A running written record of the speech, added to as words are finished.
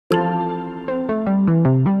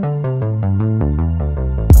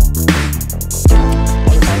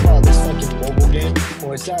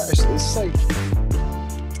it's like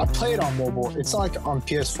I play it on mobile. It's not like on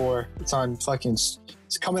PS4. It's on fucking.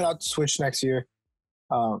 It's coming out to Switch next year.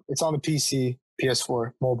 It's on the PC,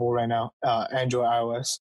 PS4, mobile right now, Android,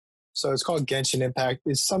 iOS. So it's called Genshin Impact.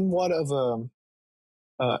 It's somewhat of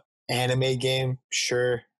a anime game,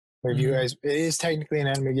 sure. If you guys, it is technically an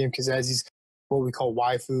anime game because it has these what we call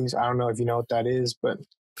waifus. I don't know if you know what that is, but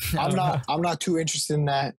I'm not too interested in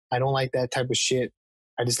that. I don't like that type of shit.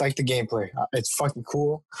 I just like the gameplay. It's fucking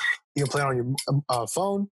cool. You can play it on your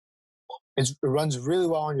phone. It runs really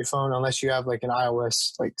well on your phone unless you have like an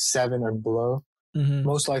iOS like 7 or below.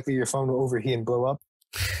 Most likely your phone will overheat and blow up.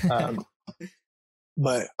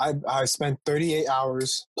 But I spent 38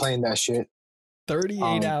 hours playing that shit.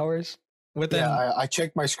 38 hours? I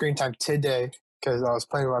checked my screen time today because I was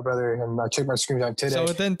playing with my brother and I checked my screen time today. So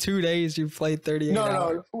within 2 days you played 38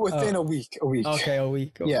 hours? No, within a week. Okay, a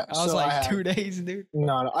week. Yeah. I was like 2 days, dude.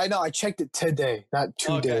 No, I checked it today, not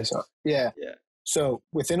 2 days. So, yeah. So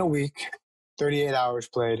within a week, 38 hours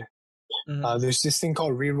played. There's this thing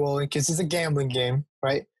called Rerolling because it's a gambling game,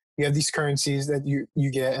 right? You have these currencies that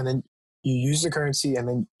you get and then you use the currency and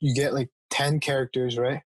then you get like 10 characters,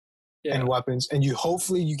 right? Yeah. And weapons. And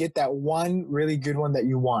hopefully you get that one really good one that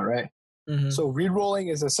you want, right? So Rerolling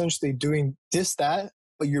is essentially doing that,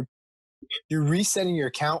 but you're resetting your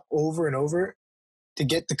account over and over to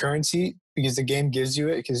get the currency because the game gives you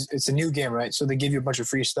it because it's a new game, right? So they give you a bunch of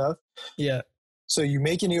free stuff. Yeah. So you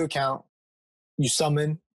make a new account, you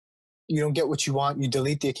summon, you don't get what you want, you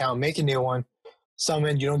delete the account, make a new one,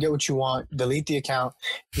 summon, you don't get what you want, delete the account.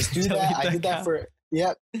 Just do that. I did that for,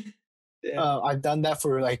 I've done that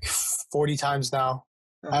for like 40 times now.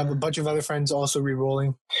 I have a bunch of other friends also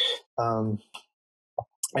re-rolling.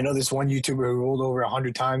 I know this one YouTuber who rolled over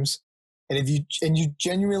 100 times. And if you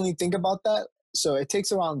genuinely think about that, so it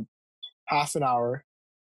takes around half an hour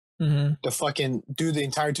to fucking do the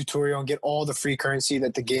entire tutorial and get all the free currency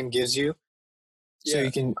that the game gives you. So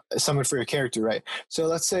you can summon for your character, right? So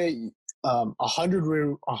let's say 100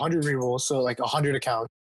 rerolls, so like 100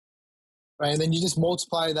 accounts, right? And then you just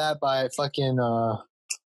multiply that by fucking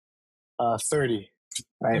 30,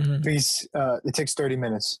 right? Because it takes 30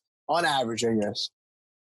 minutes on average, I guess.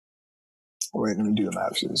 We're going to do the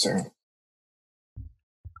math for this second.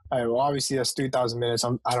 All right, well, obviously that's 3,000 minutes.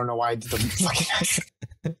 I don't know why I did the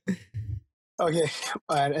fucking... Okay,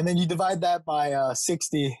 and then you divide that by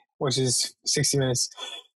 60, which is 60 minutes.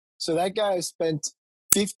 So that guy spent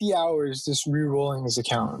 50 hours just re-rolling his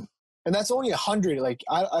account. And that's only 100. Like,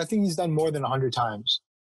 I think he's done more than 100 times.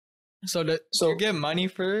 So do you get money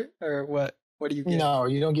for it, or what? What do you get? No,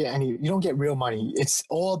 you don't get any. You don't get real money. It's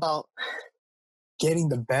all about getting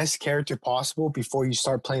the best character possible before you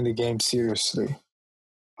start playing the game seriously.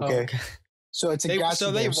 Okay. So it's a gacha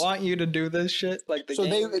so they want you to do this shit like the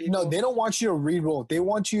game they don't want you to re-roll. They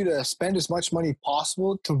want you to spend as much money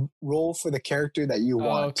possible to roll for the character that you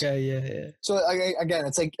want. Okay, yeah. So again,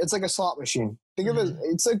 it's like a slot machine. Think of it.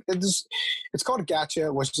 It's called a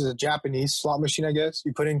gacha, which is a Japanese slot machine, I guess.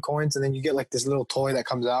 You put in coins and then you get like this little toy that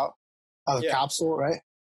comes out of a capsule, right?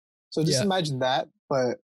 So just imagine that,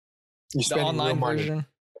 but you're spending the online real money. Version.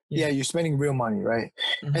 Yeah, you're spending real money, right?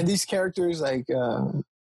 And these characters, like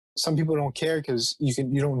some people don't care because you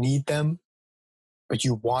don't need them, but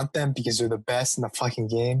you want them because they're the best in the fucking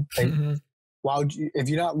game. Like, why would you, if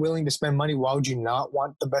you're not willing to spend money, why would you not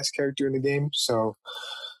want the best character in the game? So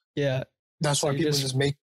that's why people just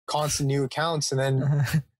make constant new accounts and then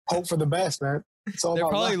hope for the best, man. It's all They're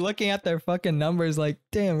probably looking at their fucking numbers like,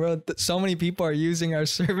 damn, bro, so many people are using our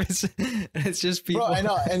service. It's just people. Bro, I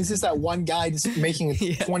know. And it's just that one guy just making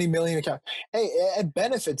a 20 million account. Hey, it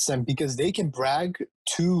benefits them because they can brag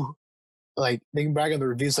on the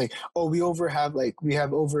reviews like, oh, we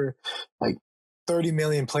have over 30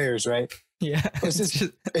 million players, right? Yeah. It's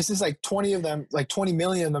just like 20 of them, like 20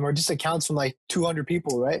 million of them are just accounts from like 200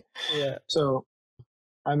 people, right? Yeah. So,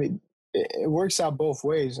 I mean, it works out both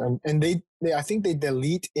ways. And they I think they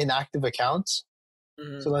delete inactive accounts.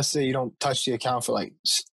 So let's say you don't touch the account for like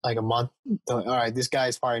a month. They're like, all right, this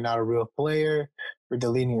guy's probably not a real player. We're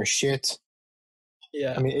deleting your shit.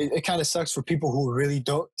 Yeah. I mean, it kind of sucks for people who really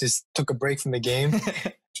just took a break from the game.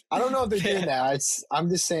 I don't know if they're doing that. I'm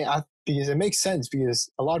just saying because it makes sense because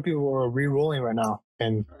a lot of people are re-rolling right now.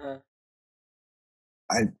 And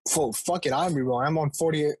fuck it, I'm re-rolling. I'm on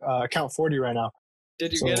account 40 right now.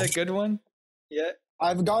 Did you get a good one yet?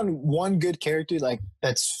 I've gotten one good character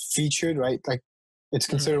that's featured, right? Like it's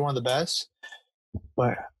considered one of the best.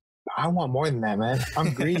 But I want more than that, man.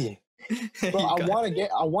 I'm greedy. Bro, I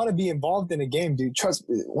want to be involved in a game, dude. Trust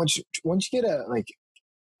me. Once you get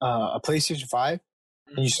a PlayStation 5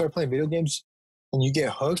 and you start playing video games and you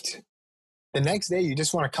get hooked, the next day you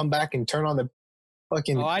just want to come back and turn on the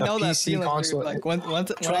fucking I know that PC feeling, console. dude. Like when I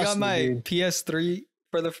got my PS3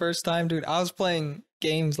 for the first time, dude, I was playing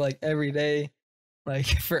games like every day, like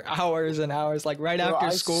for hours and hours. Like right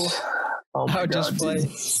after school, I would just play.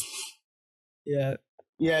 Dude.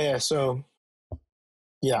 Yeah. So,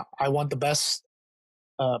 yeah, I want the best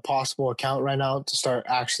possible account right now to start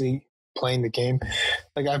actually playing the game.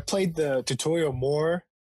 Like I've played the tutorial more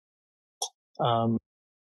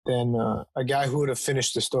than a guy who would have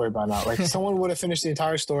finished the story by now. Like someone would have finished the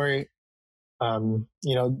entire story.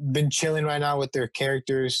 Been chilling right now with their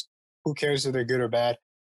characters. Who cares if they're good or bad?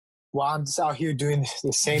 While I'm just out here doing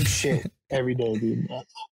the same shit every day, dude.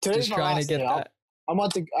 Today's just trying to get that. I'm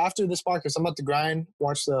about to, after this podcast, I'm about to grind,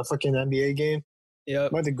 watch the fucking NBA game. Yep. I'm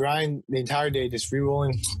about to grind the entire day, just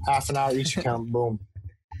re-rolling half an hour each account. Boom.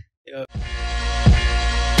 Yep.